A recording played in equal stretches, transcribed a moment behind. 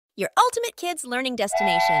your ultimate kids learning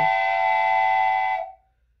destination.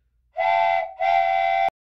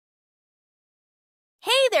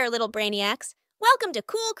 Hey there, little brainiacs. Welcome to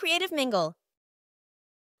KOOL Creative Mingle.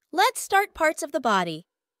 Let's start parts of the body.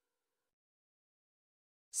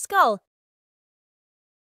 Skull,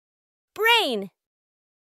 brain,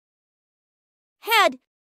 head,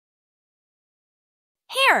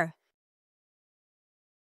 hair,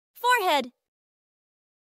 forehead,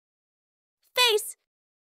 face,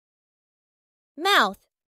 mouth,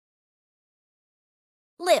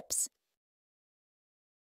 lips,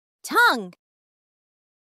 tongue,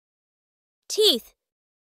 teeth,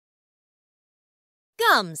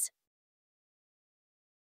 gums,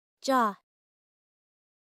 jaw,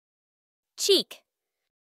 cheek,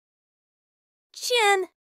 chin,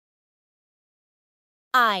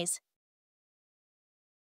 eyes,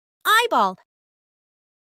 eyeball,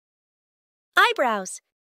 eyebrows,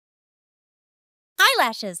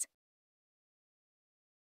 eyelashes,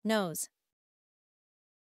 nose,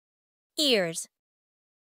 ears,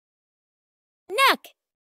 neck,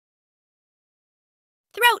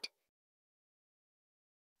 throat,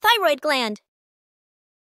 thyroid gland,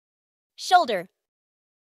 shoulder,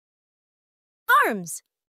 arms,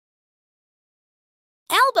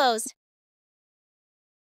 elbows,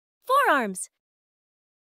 forearms,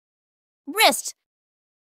 wrist,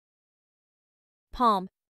 palm,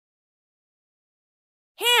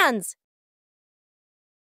 hands,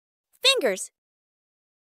 fingers,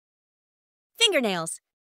 fingernails,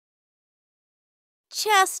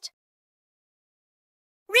 chest,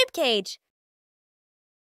 rib cage,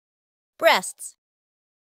 breasts,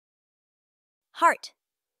 heart,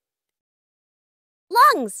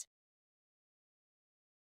 lungs,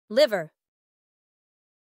 liver,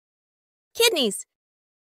 kidneys,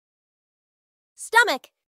 stomach,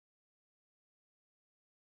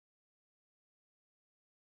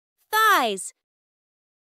 thighs,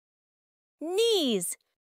 knees,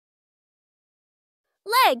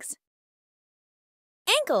 legs,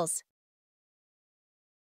 ankles,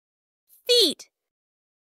 feet.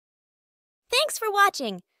 Thanks for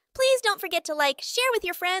watching. Please don't forget to like, share with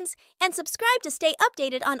your friends, and subscribe to stay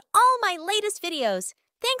updated on all my latest videos.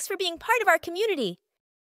 Thanks for being part of our community.